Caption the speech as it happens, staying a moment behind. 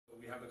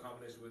have the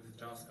combination with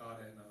Josh Scott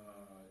and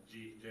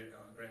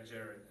Grant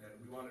Jarrett, and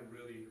we wanted to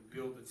really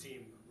build the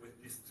team with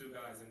these two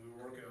guys, and we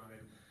were working on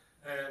it.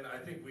 And I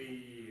think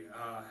we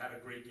had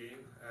a great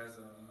game.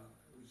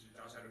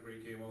 Josh had a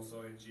great game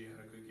also, and G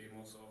had a good game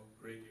also,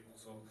 great game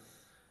also.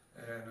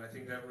 And I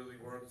think that really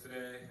worked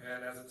today.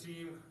 And as a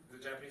team, the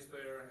Japanese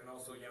player and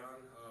also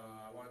Jan,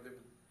 I wanted them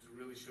to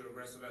really shoot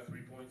aggressive at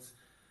 3 points,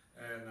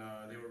 and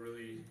they were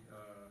really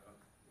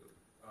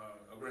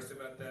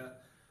aggressive at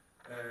that.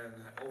 And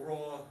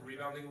overall,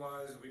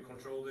 rebounding-wise, we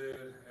controlled it.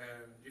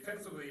 And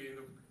defensively, in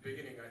the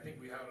beginning, I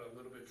think we had a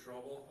little bit of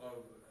trouble,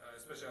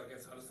 especially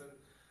against Hudson.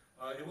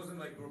 It wasn't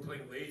like we were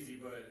playing lazy,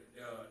 but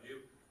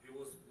it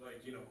was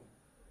like, you know,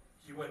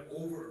 he went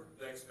over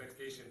the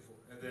expectation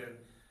and then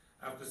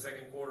after the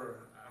second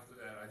quarter, after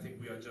that, I think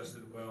we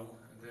adjusted well,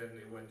 and then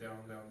it went down,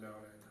 and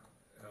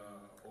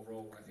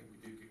overall, I think we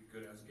did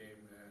good as a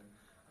game, and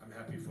I'm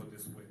happy for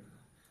this win.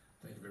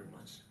 Thank you very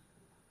much.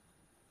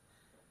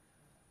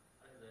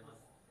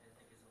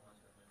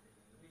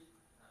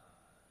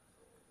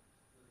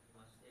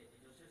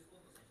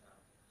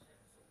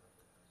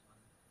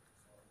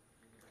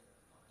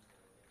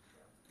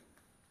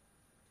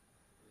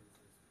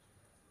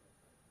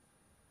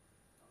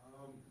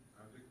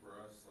 I think for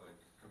us, like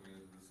coming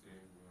into this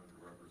game, we wanted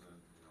to represent,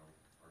 you know,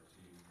 our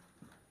team,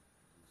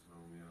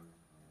 Utsunomiya,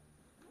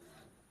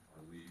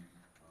 our league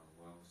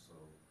well. So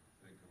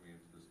I think coming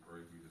into this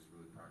break, we just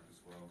really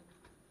practiced well.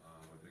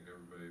 I think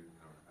everybody, you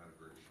know, had a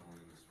great showing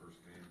in this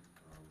first game,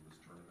 this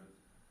tournament,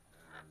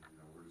 and you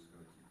know, we're just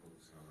going to keep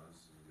focusing on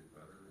us and get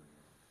better and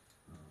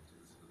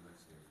take us to the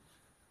next game.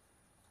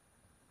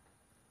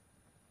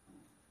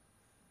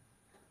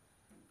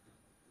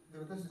 で、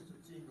私たち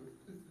のチーム、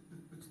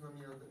宇都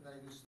宮大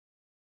の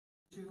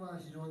中は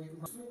非常にう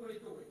まい。質問から言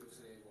った方がいいです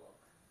ね、英語は。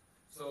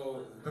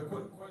So theも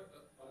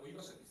う言い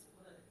ましたっけ？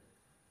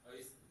い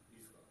い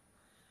ですか？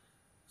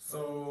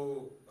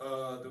 So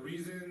the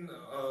reason,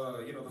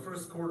 you know, the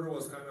first quarter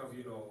was kind of,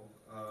 you know,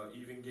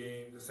 even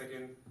game. The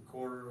second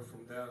quarter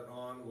from that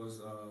on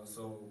was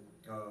so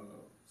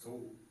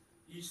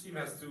each team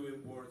has two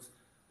imports.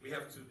 We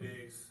have two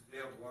bigs. They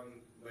have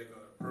one like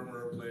a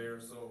perimeter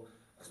player. So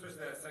especially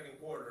that second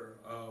quarter,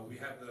 we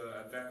had the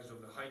advantage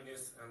of the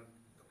heightness and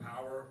the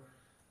power.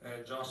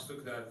 And Josh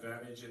took that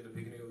advantage in the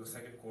beginning of the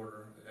second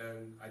quarter,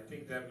 and I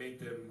think that made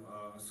them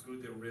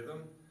screw their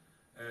rhythm.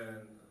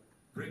 And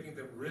breaking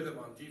their rhythm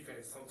on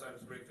defense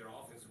sometimes break their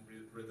offensive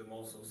rhythm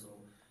also. So,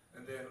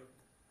 and then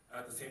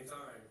at the same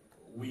time,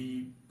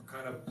 we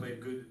kind of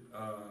played good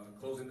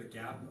closing the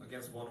gap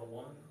against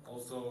one-on-one.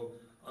 Also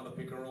on the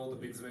pick and roll, the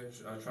bigs men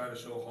try to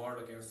show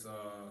hard against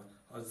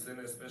Hudson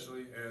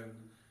especially. And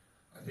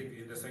I think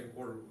in the second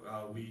quarter,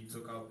 we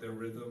took out their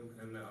rhythm,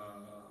 and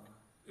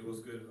it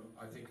was good.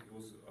 I think it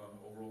was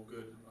overall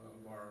good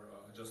of our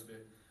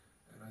adjustment,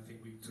 and I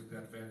think we took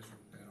that advantage from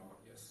that on.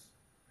 Yes.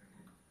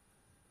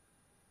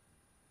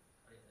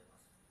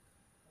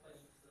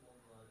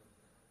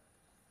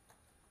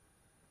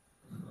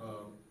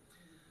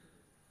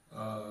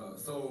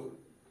 So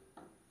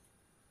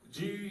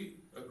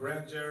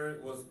Grant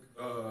Jarrett was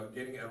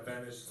getting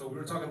advantage. So we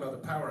were talking about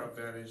the power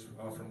advantage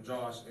from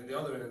Josh in the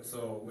other end.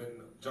 So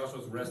when Josh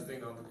was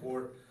resting on the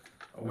court,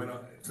 went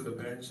to the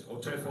bench,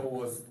 Ochefo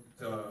was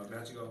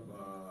matching up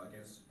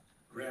against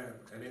Grant.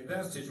 And in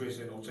that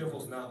situation,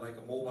 Ochefo's not like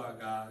a mobile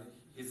guy.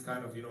 He's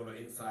kind of, you know, the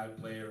inside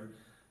player.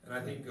 And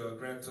I think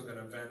Grant took an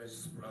advantage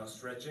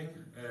stretching,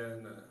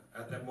 and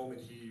at that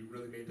moment he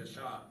really made the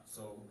shot.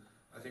 So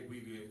I think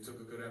we took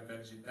a good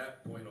advantage at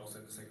that point also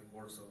in the second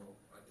quarter. So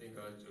I think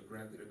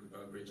Grant did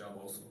a great job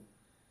also.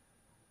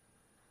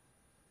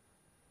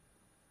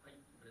 Thank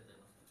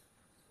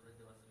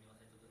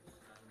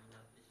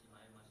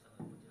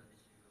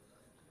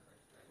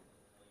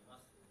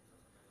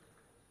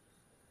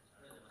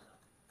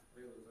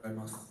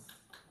you.